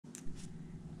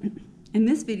In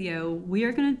this video, we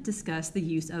are going to discuss the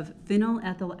use of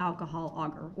phenylethyl alcohol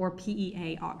agar, or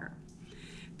PEA agar.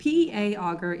 PEA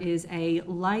agar is a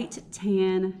light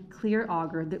tan, clear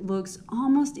agar that looks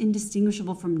almost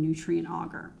indistinguishable from nutrient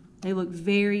agar. They look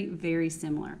very, very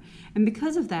similar. And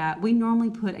because of that, we normally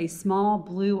put a small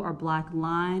blue or black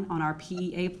line on our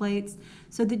PEA plates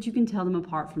so that you can tell them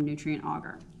apart from nutrient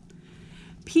agar.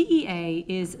 PEA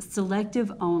is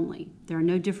selective only. There are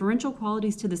no differential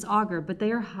qualities to this agar, but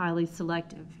they are highly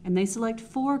selective, and they select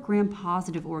 4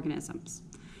 gram-positive organisms.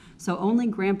 So only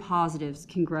gram-positives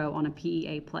can grow on a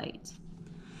PEA plate.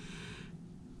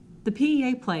 The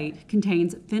PEA plate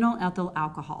contains phenylethyl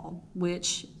alcohol,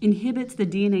 which inhibits the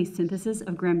DNA synthesis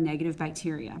of gram-negative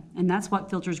bacteria, and that's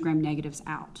what filters gram-negatives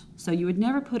out. So you would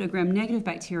never put a gram-negative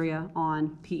bacteria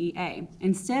on PEA.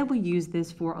 Instead, we use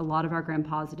this for a lot of our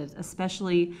gram-positives,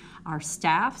 especially our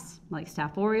staph, like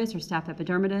Staph aureus or Staph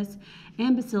epidermidis,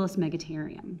 and Bacillus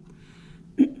megaterium.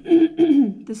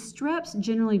 The streps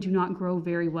generally do not grow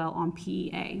very well on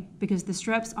PEA because the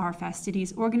streps are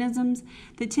fastidious organisms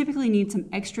that typically need some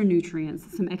extra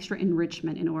nutrients, some extra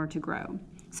enrichment in order to grow.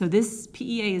 So this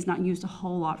PEA is not used a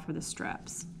whole lot for the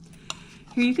streps.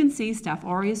 Here you can see Staph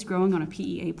aureus growing on a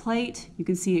PEA plate. You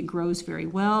can see it grows very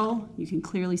well. You can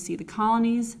clearly see the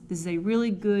colonies. This is a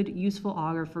really good, useful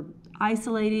agar for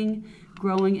isolating,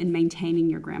 growing, and maintaining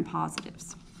your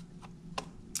gram-positives.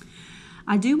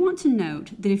 I do want to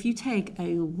note that if you take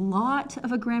a lot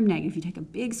of a gram-negative, you take a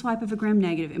big swipe of a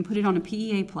gram-negative and put it on a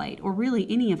PEA plate, or really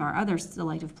any of our other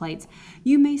selective plates,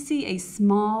 you may see a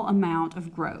small amount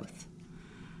of growth.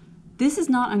 This is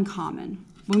not uncommon.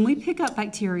 When we pick up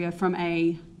bacteria from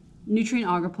a nutrient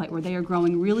agar plate where they are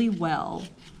growing really well,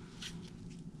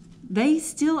 they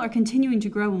still are continuing to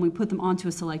grow when we put them onto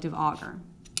a selective agar.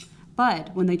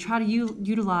 But when they try to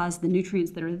utilize the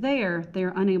nutrients that are there, they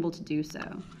are unable to do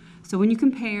so. So when you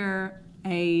compare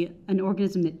an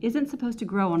organism that isn't supposed to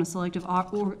grow on a selective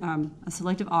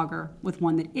agar with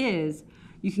one that is,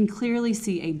 you can clearly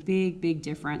see a big, big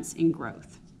difference in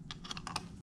growth.